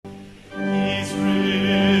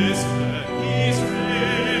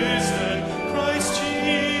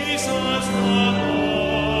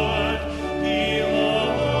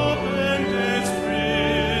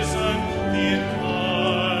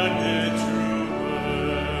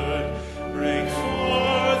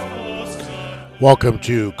Welcome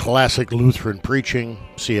to Classic Lutheran Preaching,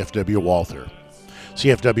 C.F.W. Walther.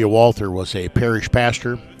 C.F.W. Walther was a parish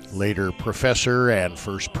pastor, later professor, and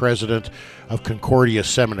first president of Concordia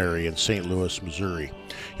Seminary in St. Louis, Missouri.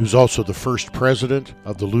 He was also the first president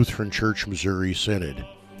of the Lutheran Church Missouri Synod.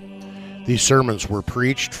 These sermons were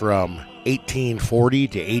preached from 1840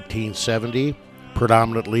 to 1870,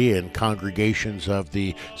 predominantly in congregations of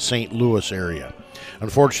the St. Louis area.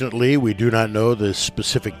 Unfortunately, we do not know the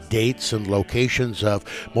specific dates and locations of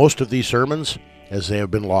most of these sermons, as they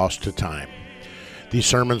have been lost to time. These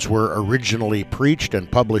sermons were originally preached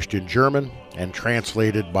and published in German and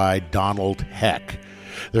translated by Donald Heck.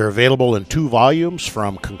 They're available in 2 volumes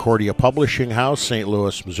from Concordia Publishing House, St.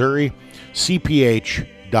 Louis, Missouri,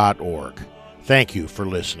 cph.org. Thank you for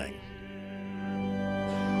listening.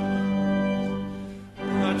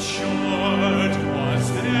 But short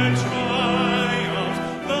was their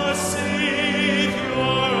triumph, the Savior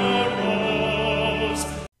arose.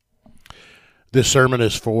 This sermon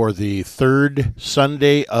is for the third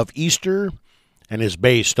Sunday of Easter and is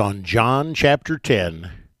based on John chapter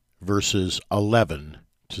 10, verses 11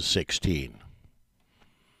 to 16.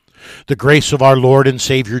 The grace of our Lord and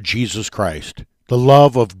Savior Jesus Christ, the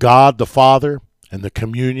love of God the Father, and the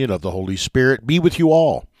communion of the Holy Spirit be with you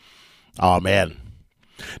all. Amen.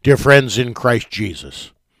 Dear friends in Christ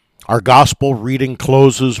Jesus, our gospel reading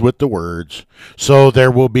closes with the words, "So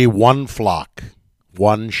there will be one flock,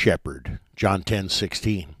 one shepherd," John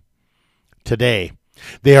 10:16. Today,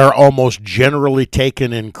 they are almost generally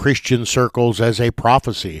taken in Christian circles as a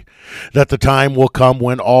prophecy that the time will come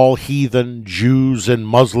when all heathen, Jews, and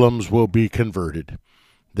Muslims will be converted.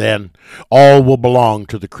 Then all will belong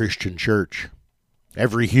to the Christian church.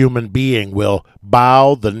 Every human being will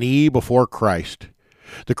bow the knee before Christ.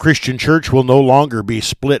 The Christian church will no longer be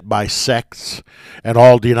split by sects, and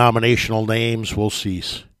all denominational names will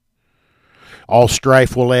cease. All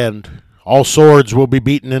strife will end. All swords will be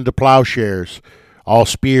beaten into plowshares, all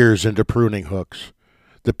spears into pruning hooks.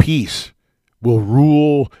 The peace will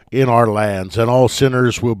rule in our lands, and all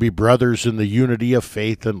sinners will be brothers in the unity of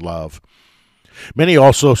faith and love. Many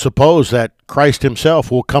also suppose that Christ himself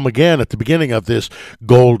will come again at the beginning of this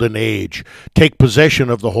golden age, take possession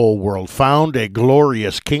of the whole world, found a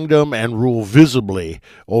glorious kingdom, and rule visibly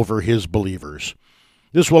over his believers.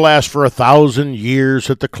 This will last for 1,000 years,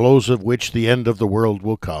 at the close of which the end of the world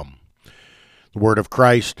will come. The word of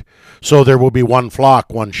Christ, "So there will be one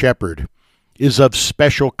flock, one shepherd," is of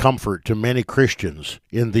special comfort to many Christians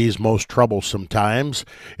in these most troublesome times,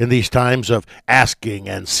 in these times of asking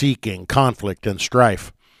and seeking, conflict and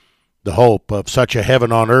strife. The hope of such a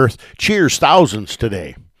heaven on earth cheers thousands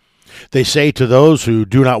today. They say to those who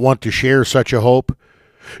do not want to share such a hope,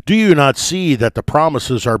 "Do you not see that the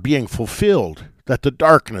promises are being fulfilled, that the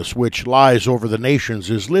darkness which lies over the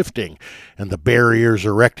nations is lifting, and the barriers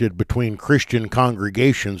erected between Christian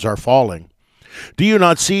congregations are falling? Do you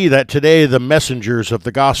not see that today the messengers of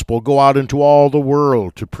the gospel go out into all the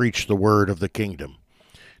world to preach the word of the kingdom?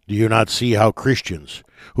 Do you not see how Christians,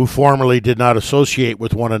 who formerly did not associate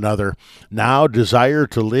with one another, now desire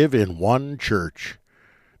to live in one church?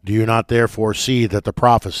 Do you not therefore see that the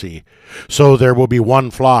prophecy, 'So there will be one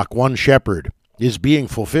flock, one shepherd,' is being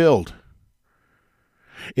fulfilled?"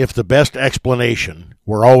 If the best explanation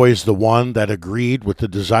were always the one that agreed with the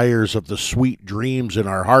desires of the sweet dreams in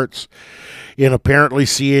our hearts, in apparently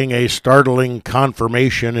seeing a startling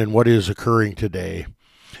confirmation in what is occurring today,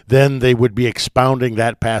 then they would be expounding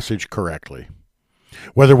that passage correctly.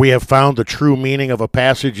 Whether we have found the true meaning of a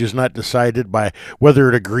passage is not decided by whether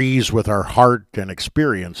it agrees with our heart and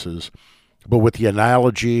experiences, but with the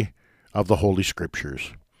analogy of the Holy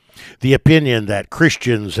Scriptures. The opinion that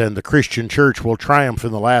Christians and the Christian church will triumph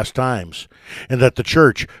in the last times, and that the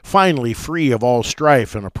church, finally free of all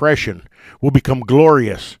strife and oppression, will become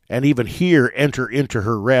glorious and even here enter into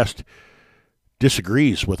her rest,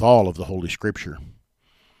 disagrees with all of the Holy Scripture.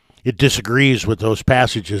 It disagrees with those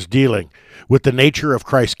passages dealing with the nature of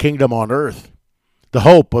Christ's kingdom on earth, the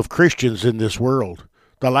hope of Christians in this world,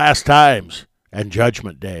 the last times, and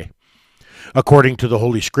Judgment Day. According to the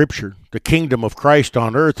Holy Scripture, the kingdom of Christ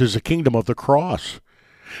on earth is a kingdom of the cross.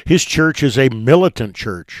 His church is a militant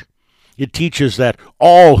church. It teaches that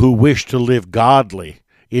all who wish to live godly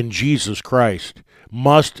in Jesus Christ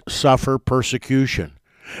must suffer persecution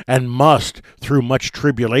and must, through much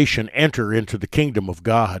tribulation, enter into the kingdom of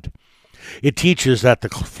God. It teaches that the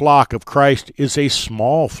flock of Christ is a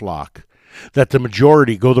small flock, that the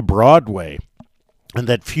majority go the broad way, and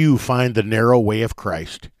that few find the narrow way of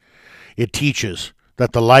Christ. It teaches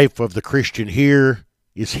that the life of the Christian here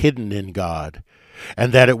is hidden in God,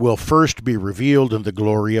 and that it will first be revealed in the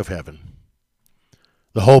glory of heaven.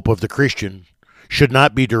 The hope of the Christian should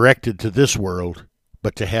not be directed to this world,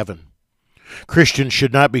 but to heaven. Christians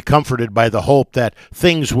should not be comforted by the hope that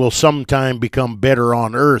things will sometime become better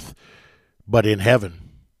on earth, but in heaven.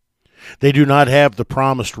 They do not have the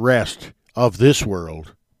promised rest of this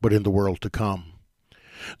world, but in the world to come.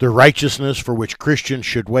 The righteousness for which Christians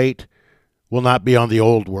should wait will not be on the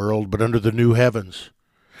old world, but under the new heavens,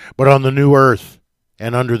 but on the new earth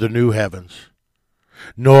and under the new heavens.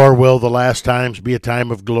 Nor will the last times be a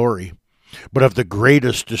time of glory, but of the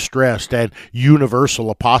greatest distress and universal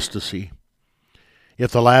apostasy.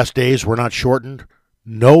 If the last days were not shortened,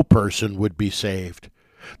 no person would be saved.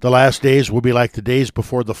 The last days will be like the days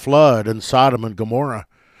before the flood in Sodom and Gomorrah.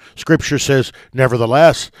 Scripture says,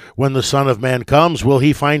 "Nevertheless, when the Son of Man comes, will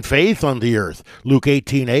he find faith on the earth?" Luke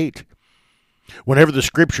 18:8. Whenever the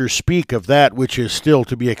Scriptures speak of that which is still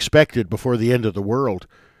to be expected before the end of the world,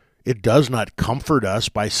 it does not comfort us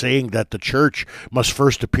by saying that the church must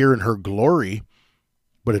first appear in her glory,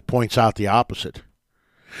 but it points out the opposite.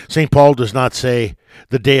 St. Paul does not say,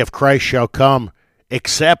 "The day of Christ shall come,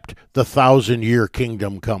 except the 1,000-year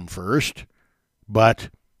kingdom come first," but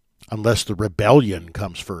unless the rebellion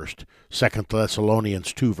comes first. 2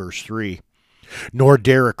 Thessalonians 2, verse 3. Nor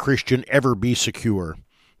dare a Christian ever be secure,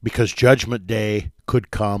 because Judgment Day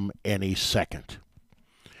could come any second.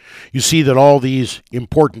 You see that all these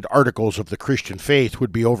important articles of the Christian faith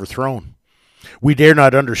would be overthrown. We dare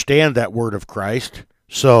not understand that word of Christ,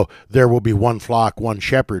 so there will be one flock, one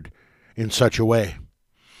shepherd, in such a way.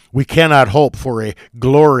 We cannot hope for a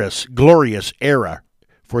glorious era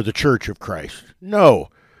for the Church of Christ. No,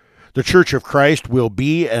 the Church of Christ will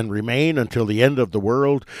be and remain until the end of the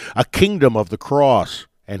world a kingdom of the cross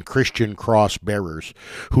and Christian cross bearers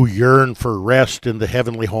who yearn for rest in the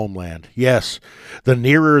heavenly homeland. Yes, the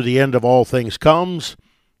nearer the end of all things comes,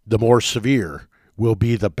 the more severe will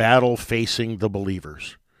be the battle facing the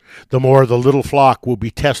believers. The more the little flock will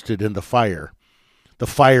be tested in the fire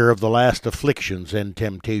of the last afflictions and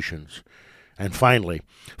temptations. And finally,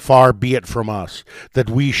 far be it from us that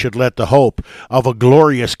we should let the hope of a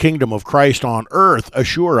glorious kingdom of Christ on earth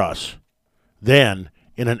assure us. Then,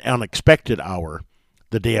 in an unexpected hour,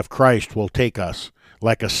 the day of Christ will take us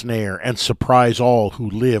like a snare and surprise all who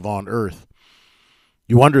live on earth.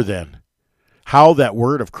 You wonder then how that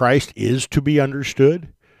word of Christ is to be understood?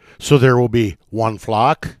 So there will be one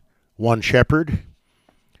flock, one shepherd.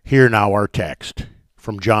 Hear now our text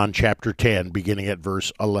from John chapter 10, beginning at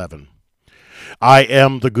verse 11. I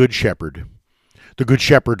am the good shepherd. The good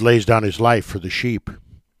shepherd lays down his life for the sheep.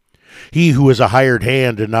 He who is a hired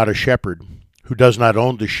hand and not a shepherd, who does not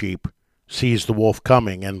own the sheep, sees the wolf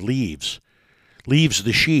coming and leaves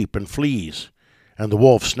the sheep and flees, and the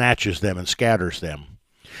wolf snatches them and scatters them.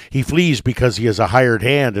 He flees because he is a hired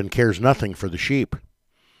hand and cares nothing for the sheep.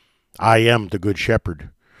 I am the good shepherd.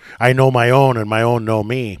 I know my own, and my own know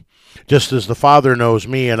me, just as the Father knows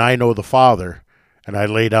me, and I know the Father, and I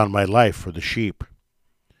lay down my life for the sheep.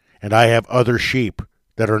 And I have other sheep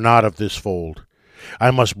that are not of this fold.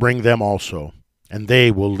 I must bring them also, and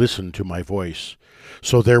they will listen to my voice.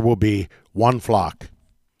 So there will be one flock,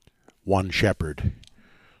 one shepherd.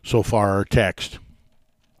 So far our text.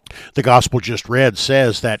 The gospel just read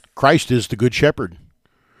says that Christ is the good shepherd.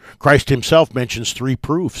 Christ himself mentions three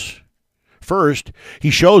proofs. First, he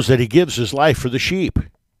shows that he gives his life for the sheep.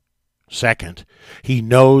 Second, he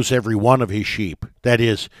knows every one of his sheep. That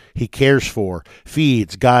is, he cares for,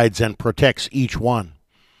 feeds, guides, and protects each one.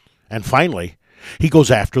 And finally, he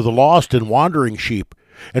goes after the lost and wandering sheep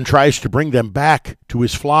and tries to bring them back to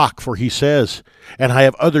his flock, for he says, "And I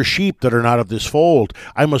have other sheep that are not of this fold.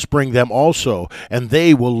 I must bring them also, and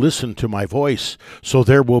they will listen to my voice. So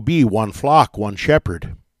there will be one flock, one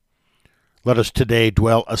shepherd." Let us today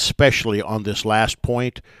dwell especially on this last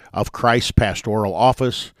point of Christ's pastoral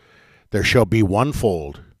office. There shall be one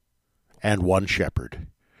fold and one shepherd.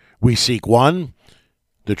 We seek one,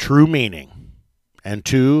 the true meaning, and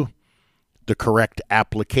two, the correct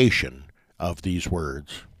application of these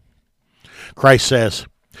words. Christ says,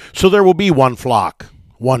 so there will be one flock,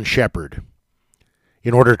 one shepherd.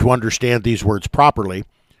 In order to understand these words properly,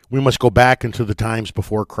 we must go back into the times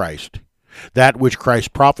before Christ. That which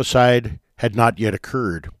Christ prophesied had not yet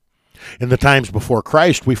occurred. In the times before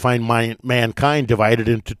Christ, we find mankind divided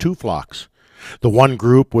into two flocks. The one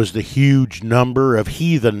group was the huge number of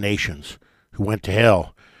heathen nations who went to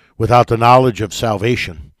hell without the knowledge of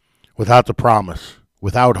salvation, without the promise,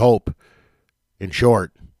 without hope, in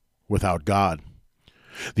short, without God.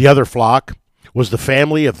 The other flock was the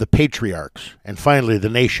family of the patriarchs, and finally the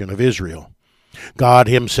nation of Israel. God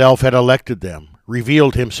himself had elected them,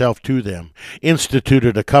 revealed himself to them,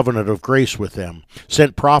 instituted a covenant of grace with them,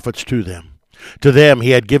 sent prophets to them. To them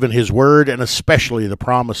he had given his word, and especially the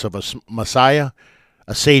promise of a Messiah,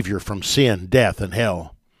 a Savior from sin, death, and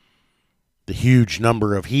hell. The huge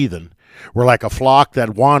number of heathen were like a flock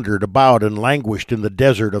that wandered about and languished in the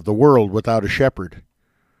desert of the world without a shepherd.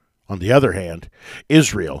 On the other hand,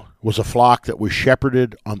 Israel was a flock that was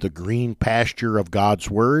shepherded on the green pasture of God's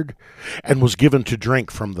word and was given to drink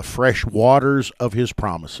from the fresh waters of his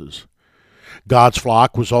promises. God's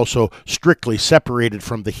flock was also strictly separated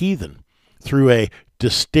from the heathen through a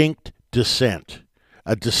distinct descent,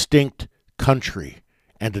 a distinct country,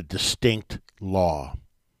 and a distinct law.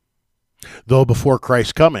 Though before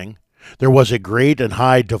Christ's coming, there was a great and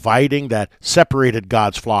high dividing that separated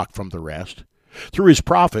God's flock from the rest, through his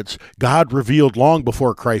prophets, God revealed long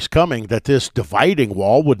before Christ's coming that this dividing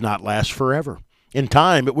wall would not last forever. In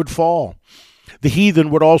time, it would fall. The heathen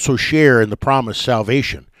would also share in the promised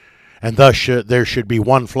salvation, and thus there should be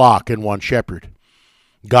one flock and one shepherd.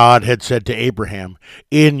 God had said to Abraham,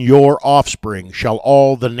 "In your offspring shall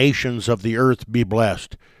all the nations of the earth be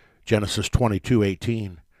blessed." Genesis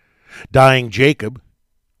 22:18. Dying Jacob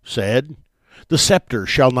said, "The scepter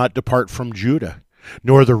shall not depart from Judah,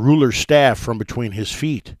 nor the ruler's staff from between his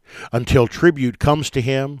feet, until tribute comes to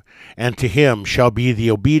him, and to him shall be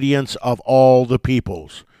the obedience of all the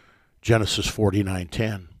peoples." Genesis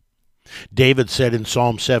 49:10. David said in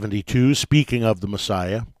Psalm 72, speaking of the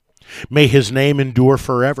Messiah, "May his name endure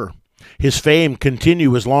forever, his fame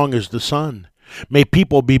continue as long as the sun. May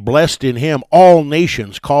people be blessed in him, all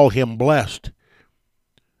nations call him blessed."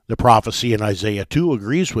 The prophecy in Isaiah 2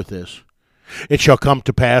 agrees with this. "It shall come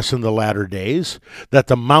to pass in the latter days that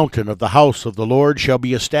the mountain of the house of the Lord shall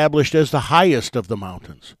be established as the highest of the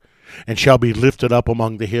mountains, and shall be lifted up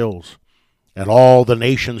among the hills. And all the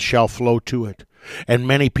nations shall flow to it, and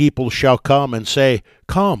many people shall come and say,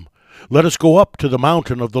 'Come, let us go up to the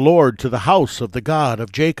mountain of the Lord, to the house of the God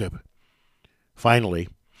of Jacob.'" Finally,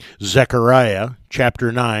 Zechariah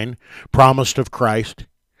chapter 9 promised of Christ,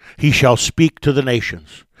 "He shall speak to the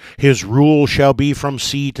nations. His rule shall be from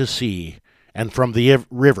sea to sea, and from the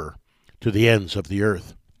river to the ends of the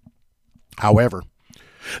earth." However,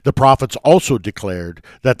 the prophets also declared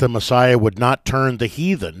that the Messiah would not turn the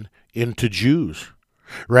heathen into Jews.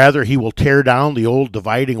 Rather, he will tear down the old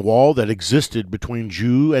dividing wall that existed between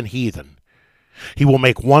Jew and heathen. He will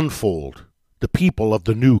make one fold, the people of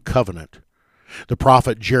the new covenant. The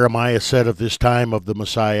prophet Jeremiah said of this time of the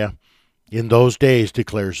Messiah, "In those days,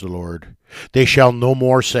 declares the Lord, they shall no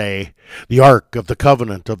more say, 'The ark of the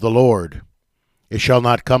covenant of the Lord.' It shall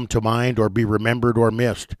not come to mind or be remembered or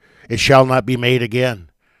missed. It shall not be made again.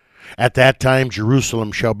 At that time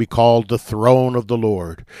Jerusalem shall be called the throne of the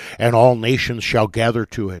Lord, and all nations shall gather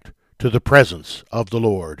to it, to the presence of the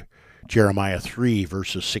Lord." Jeremiah 3,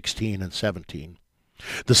 verses 16 and 17.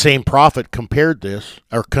 The same prophet confirmed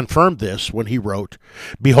this when he wrote,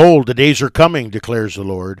 "Behold, the days are coming, declares the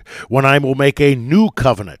Lord, when I will make a new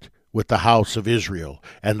covenant with the house of Israel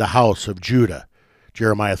and the house of Judah."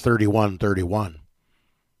 Jeremiah 31:31.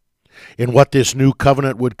 In what this new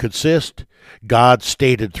covenant would consist, God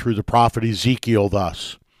stated through the prophet Ezekiel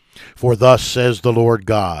thus, "For thus says the Lord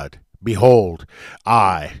God, Behold,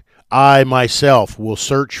 I myself will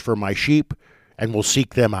search for my sheep and will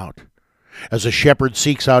seek them out. As a shepherd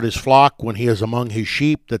seeks out his flock when he is among his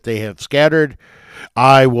sheep that they have scattered,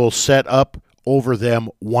 I will set up over them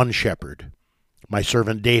one shepherd, my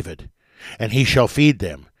servant David, and he shall feed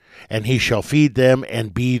them, and he shall feed them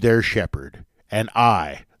and be their shepherd, and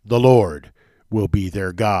I, the Lord, will be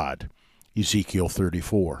their God." Ezekiel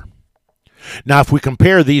 34. Now, if we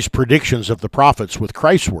compare these predictions of the prophets with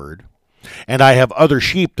Christ's word, "And I have other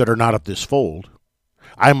sheep that are not of this fold,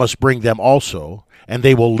 I must bring them also, and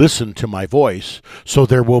they will listen to my voice, so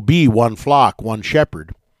there will be one flock, one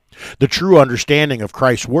shepherd," the true understanding of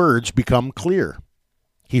Christ's words become clear.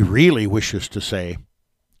 He really wishes to say,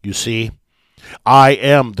 "You see, I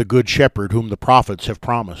am the good shepherd whom the prophets have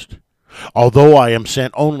promised. Although I am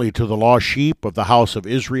sent only to the lost sheep of the house of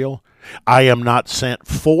Israel, I am not sent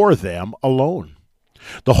for them alone.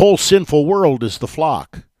 The whole sinful world is the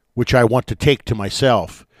flock, which I want to take to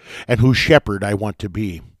myself, and whose shepherd I want to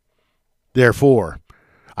be. Therefore,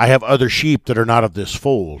 I have other sheep that are not of this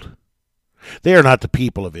fold. They are not the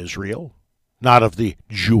people of Israel, not of the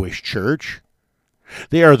Jewish church.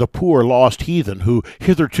 They are the poor lost heathen who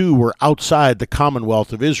hitherto were outside the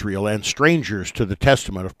commonwealth of Israel and strangers to the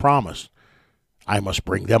testament of promise. I must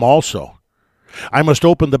bring them also. I must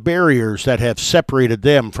open the barriers that have separated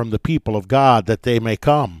them from the people of God, that they may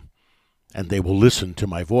come, and they will listen to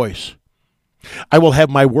my voice. I will have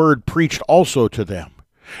my word preached also to them,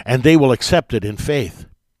 and they will accept it in faith.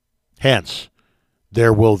 Hence,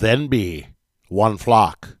 there will then be one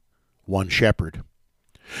flock, one shepherd.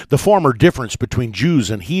 The former difference between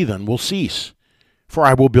Jews and heathen will cease, for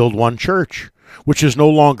I will build one church, which is no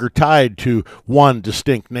longer tied to one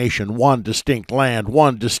distinct nation, one distinct land,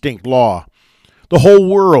 one distinct law. The whole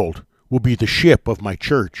world will be the ship of my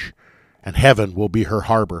church, and heaven will be her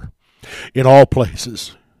harbor. In all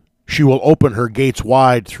places she will open her gates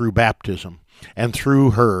wide through baptism, and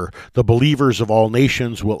through her the believers of all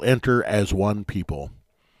nations will enter as one people.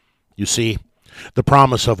 You see, the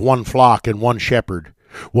promise of one flock and one shepherd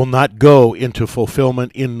will not go into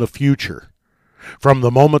fulfillment in the future. From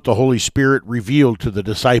the moment the Holy Spirit revealed to the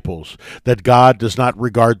disciples that God does not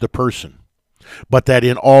regard the person, but that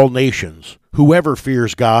in all nations whoever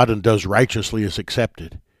fears God and does righteously is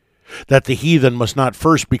accepted, that the heathen must not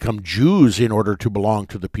first become Jews in order to belong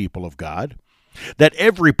to the people of God, that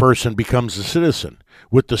every person becomes a citizen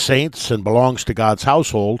with the saints and belongs to God's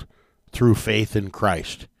household through faith in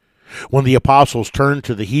Christ. When the apostles turned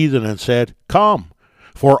to the heathen and said, "Come,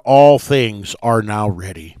 for all things are now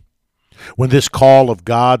ready." When this call of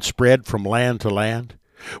God spread from land to land,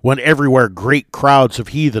 when everywhere great crowds of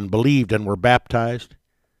heathen believed and were baptized,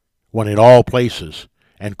 when in all places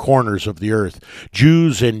and corners of the earth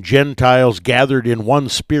Jews and Gentiles gathered in one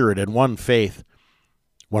spirit and one faith,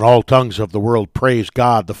 when all tongues of the world praised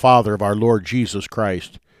God, the Father of our Lord Jesus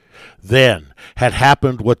Christ, then had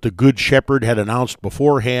happened what the Good Shepherd had announced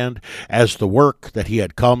beforehand as the work that he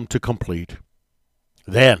had come to complete.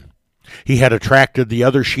 Then he had attracted the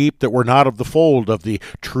other sheep that were not of the fold of the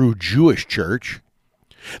true Jewish church.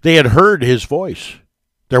 They had heard his voice.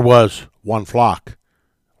 There was one flock,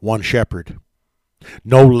 one shepherd.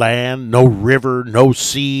 No land, no river, no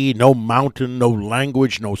sea, no mountain, no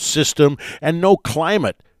language, no system, and no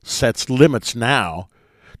climate sets limits now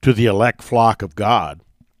to the elect flock of God.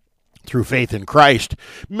 Through faith in Christ,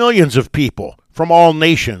 millions of people from all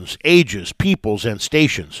nations, ages, peoples, and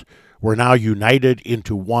stations were now united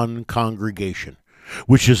into one congregation,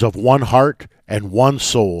 which is of one heart and one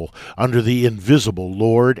soul under the invisible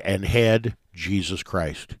Lord and Head, Jesus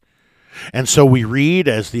Christ. And so we read,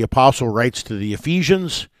 as the apostle writes to the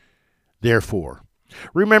Ephesians, "Therefore,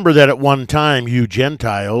 remember that at one time you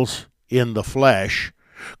Gentiles in the flesh,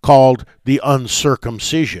 called the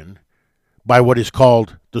uncircumcision, by what is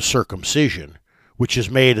called the circumcision, which is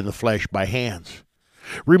made in the flesh by hands.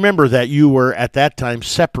 Remember that you were at that time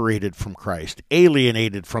separated from Christ,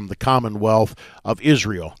 alienated from the commonwealth of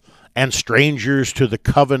Israel, and strangers to the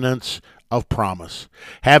covenants of promise,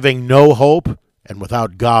 having no hope and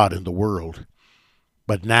without God in the world.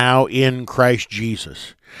 But now in Christ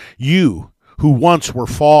Jesus, you who once were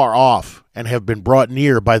far off and have been brought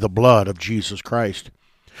near by the blood of Jesus Christ.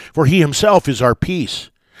 For he himself is our peace,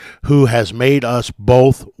 who has made us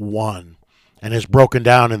both one, and has broken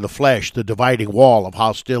down in the flesh the dividing wall of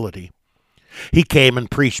hostility. He came and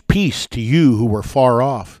preached peace to you who were far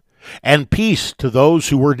off, and peace to those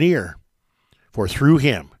who were near. For through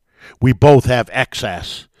him we both have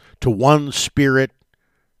access to one Spirit,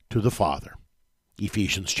 to the Father."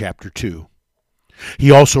 Ephesians chapter 2.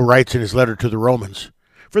 He also writes in his letter to the Romans,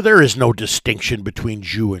 "For there is no distinction between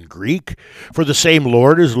Jew and Greek, for the same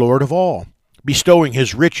Lord is Lord of all, bestowing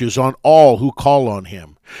his riches on all who call on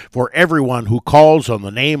him. For everyone who calls on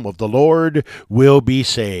the name of the Lord will be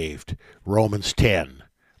saved." Romans 10,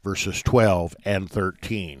 verses 12 and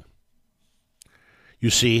 13.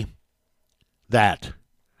 You see, that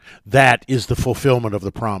is the fulfillment of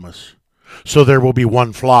the promise. So there will be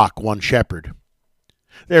one flock, one shepherd.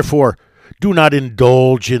 Therefore, do not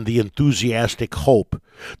indulge in the enthusiastic hope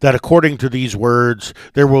that according to these words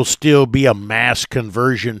there will still be a mass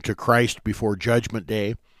conversion to Christ before Judgment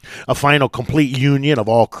Day, a final complete union of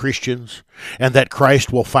all Christians, and that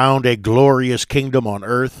Christ will found a glorious kingdom on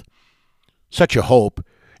earth. Such a hope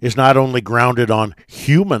is not only grounded on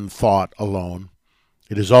human thought alone,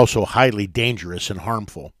 it is also highly dangerous and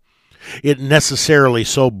harmful. It necessarily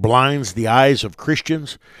so blinds the eyes of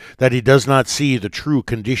Christians that he does not see the true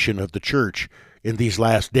condition of the church in these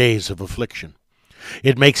last days of affliction.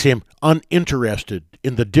 It makes him uninterested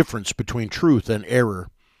in the difference between truth and error.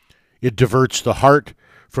 It diverts the heart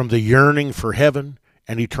from the yearning for heaven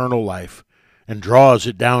and eternal life, and draws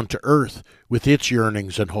it down to earth with its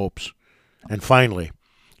yearnings and hopes. And finally,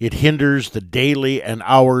 it hinders the daily and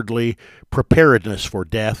hourly preparedness for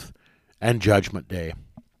death and Judgment Day.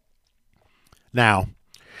 Now,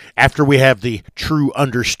 after we have the true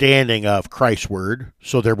understanding of Christ's word,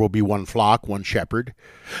 so there will be one flock, one shepherd,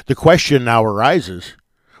 the question now arises,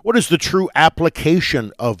 what is the true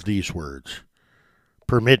application of these words?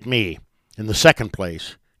 Permit me, in the second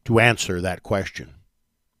place, to answer that question.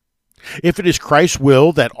 If it is Christ's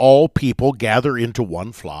will that all people gather into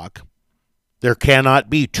one flock, There cannot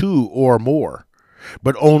be two or more,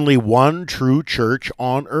 but only one true church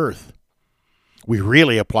on earth. We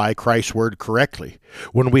really apply Christ's word correctly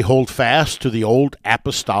when we hold fast to the old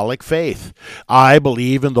apostolic faith. I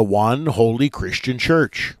believe in the one holy Christian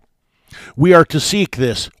church. We are to seek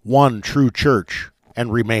this one true church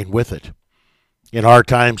and remain with it. In our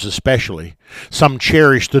times especially, some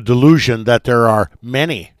cherish the delusion that there are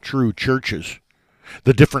many true churches.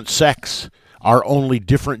 The different sects are only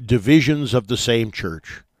different divisions of the same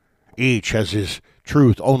church. Each has his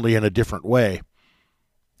truth only in a different way.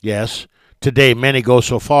 Yes, today many go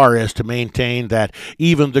so far as to maintain that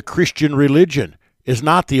even the Christian religion is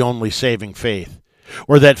not the only saving faith,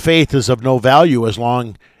 or that faith is of no value as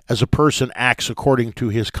long as a person acts according to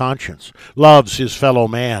his conscience, loves his fellow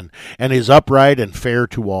man, and is upright and fair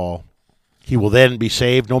to all. He will then be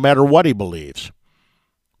saved no matter what he believes.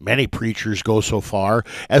 Many preachers go so far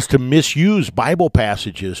as to misuse Bible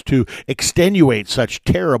passages to extenuate such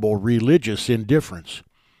terrible religious indifference.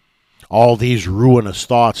 All these ruinous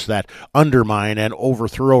thoughts that undermine and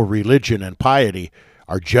overthrow religion and piety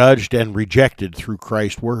are judged and rejected through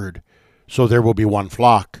Christ's word. So there will be one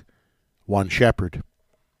flock, one shepherd.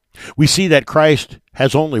 We see that Christ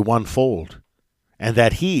has only one fold, and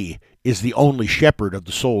that he is the only shepherd of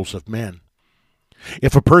the souls of men.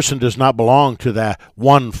 If a person does not belong to that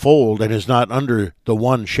one fold and is not under the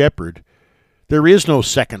one shepherd, there is no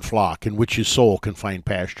second flock in which his soul can find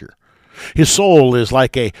pasture. His soul is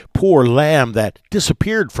like a poor lamb that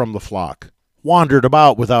disappeared from the flock, wandered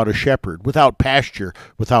about without a shepherd, without pasture,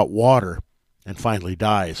 without water, and finally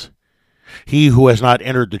dies. He who has not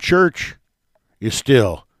entered the church is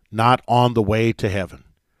still not on the way to heaven,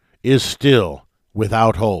 is still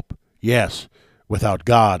without hope, yes, without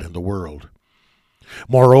God and the world.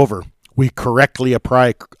 Moreover, we correctly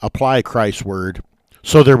apply Christ's word,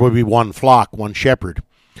 so there will be one flock, one shepherd.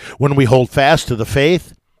 When we hold fast to the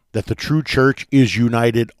faith that the true church is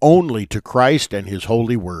united only to Christ and his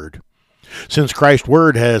holy word. Since Christ's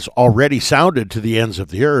word has already sounded to the ends of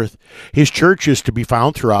the earth, his church is to be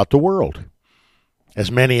found throughout the world.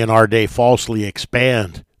 As many in our day falsely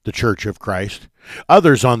expand the church of Christ,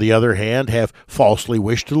 others, on the other hand, have falsely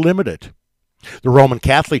wished to limit it. The Roman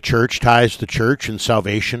Catholic Church ties the church and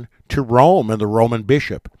salvation to Rome and the Roman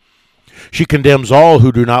bishop. She condemns all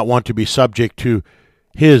who do not want to be subject to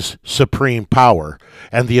his supreme power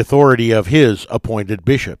and the authority of his appointed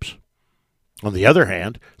bishops. On the other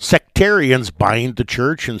hand, sectarians bind the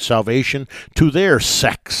church and salvation to their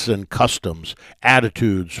sects and customs,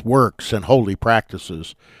 attitudes, works, and holy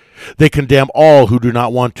practices. They condemn all who do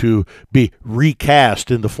not want to be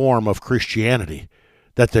recast in the form of Christianity,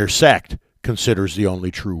 that their sect considers the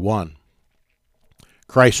only true one.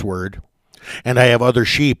 Christ's word, and I have other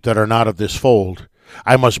sheep that are not of this fold.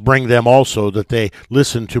 I must bring them also, that they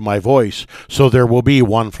listen to my voice, so there will be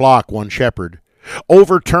one flock, one shepherd,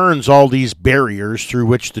 overturns all these barriers through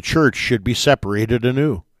which the church should be separated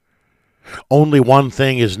anew. Only one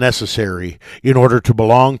thing is necessary in order to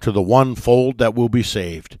belong to the one fold that will be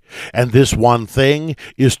saved, and this one thing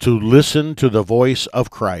is to listen to the voice of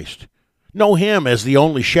Christ, know him as the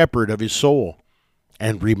only shepherd of his soul,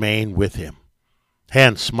 and remain with him.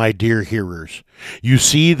 Hence, my dear hearers, you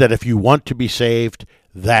see that if you want to be saved,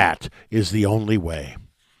 that is the only way.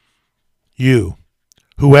 You,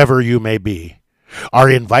 whoever you may be, are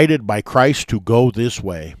invited by Christ to go this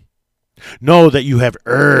way. Know that you have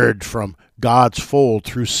erred from God's fold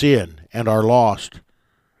through sin and are lost.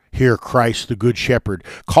 Hear Christ the Good Shepherd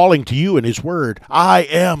calling to you in his word, I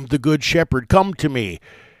am the Good Shepherd, come to me,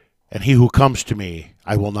 and he who comes to me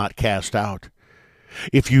I will not cast out.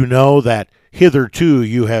 If you know that hitherto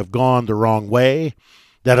you have gone the wrong way,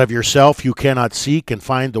 that of yourself you cannot seek and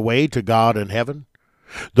find the way to God and heaven,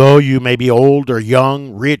 though you may be old or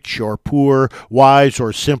young, rich or poor, wise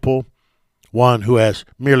or simple, one who has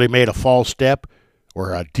merely made a false step,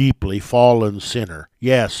 or a deeply fallen sinner.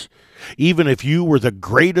 Yes, even if you were the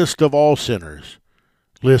greatest of all sinners,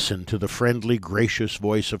 listen to the friendly, gracious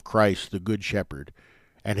voice of Christ, the Good Shepherd,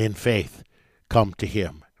 and in faith come to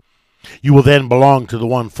him. You will then belong to the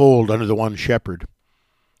one fold under the one shepherd.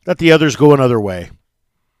 Let the others go another way.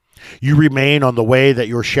 You remain on the way that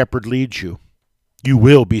your shepherd leads you. You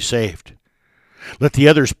will be saved. Let the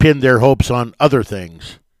others pin their hopes on other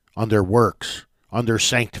things, on their works, on their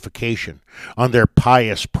sanctification, on their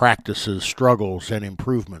pious practices, struggles, and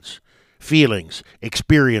improvements, feelings,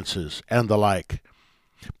 experiences, and the like.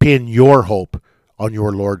 Pin your hope on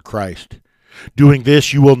your Lord Christ. Doing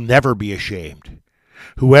this, you will never be ashamed.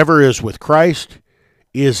 Whoever is with Christ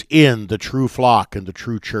is in the true flock and the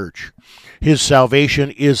true church. His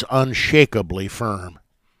salvation is unshakably firm.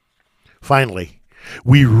 Finally,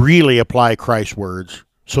 We really apply Christ's words,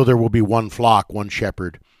 so there will be one flock, one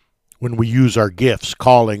shepherd, when we use our gifts,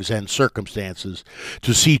 callings, and circumstances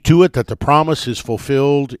to see to it that the promise is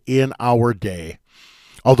fulfilled in our day.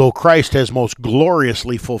 Although Christ has most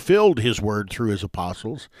gloriously fulfilled his word through his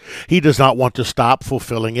apostles, he does not want to stop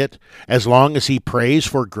fulfilling it as long as he prays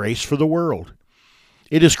for grace for the world.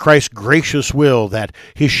 It is Christ's gracious will that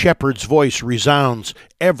his shepherd's voice resounds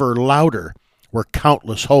ever louder, where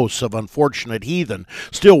countless hosts of unfortunate heathen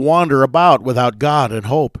still wander about without God and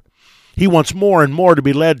hope. He wants more and more to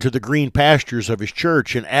be led to the green pastures of his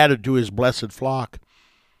church and added to his blessed flock.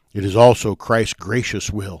 It is also Christ's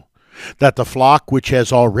gracious will that the flock which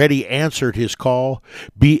has already answered his call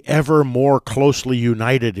be ever more closely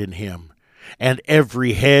united in him, and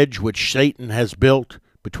every hedge which Satan has built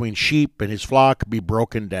between sheep and his flock be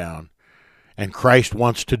broken down. And Christ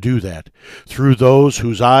wants to do that through those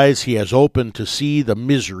whose eyes he has opened to see the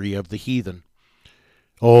misery of the heathen.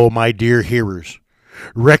 Oh, my dear hearers,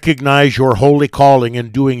 recognize your holy calling in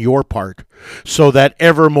doing your part, so that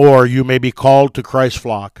evermore you may be called to Christ's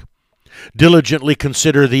flock. Diligently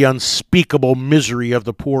consider the unspeakable misery of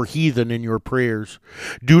the poor heathen in your prayers.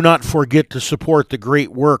 Do not forget to support the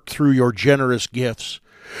great work through your generous gifts.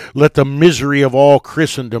 Let the misery of all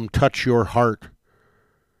Christendom touch your heart.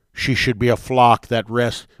 She should be a flock that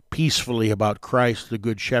rests peacefully about Christ, the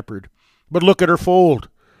Good Shepherd. But look at her fold.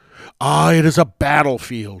 Ah, it is a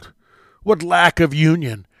battlefield. What lack of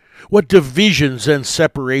union! What divisions and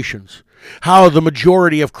separations! How the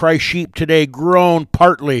majority of Christ's sheep today groan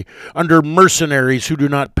partly under mercenaries who do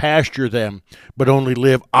not pasture them, but only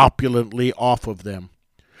live opulently off of them.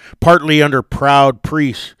 Partly under proud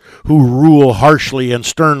priests who rule harshly and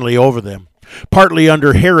sternly over them. Partly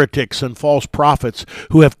under heretics and false prophets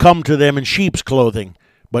who have come to them in sheep's clothing,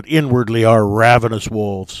 but inwardly are ravenous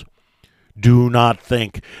wolves. Do not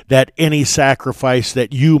think that any sacrifice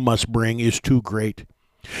that you must bring is too great.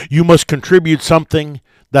 You must contribute something,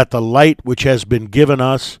 that the light which has been given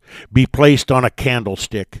us be placed on a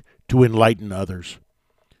candlestick to enlighten others.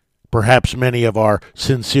 Perhaps many of our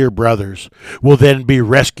sincere brothers will then be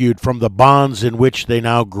rescued from the bonds in which they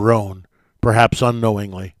now groan, perhaps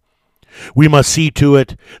unknowingly. We must see to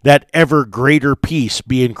it that ever greater peace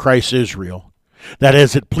be in Christ's Israel, that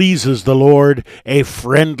as it pleases the Lord, a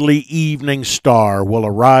friendly evening star will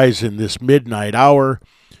arise in this midnight hour,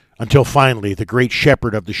 until finally the great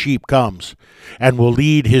shepherd of the sheep comes and will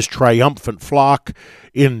lead his triumphant flock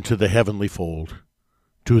into the heavenly fold.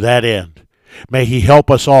 To that end, may he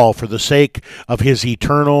help us all for the sake of his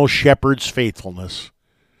eternal shepherd's faithfulness.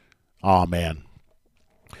 Amen.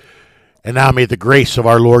 And now may the grace of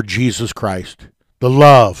our Lord Jesus Christ, the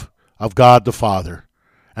love of God the Father,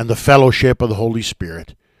 and the fellowship of the Holy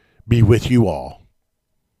Spirit be with you all.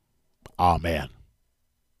 Amen.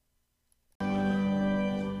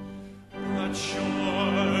 But short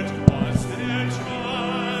was their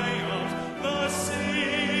triumph, the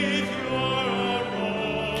Savior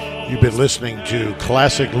arose. You've been listening to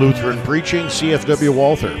Classic Lutheran Preaching, CFW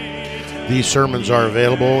Walther. These sermons are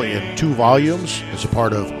available in 2 volumes as a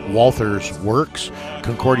part of Walther's Works,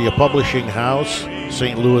 Concordia Publishing House,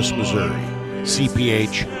 St. Louis, Missouri,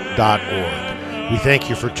 cph.org. We thank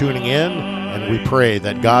you for tuning in, and we pray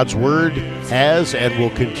that God's Word has and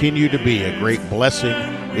will continue to be a great blessing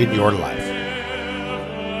in your life.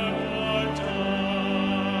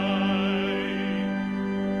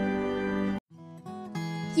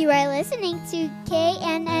 You are listening to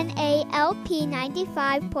KNNALP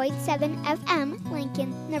 95.7 FM,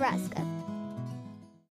 Lincoln, Nebraska.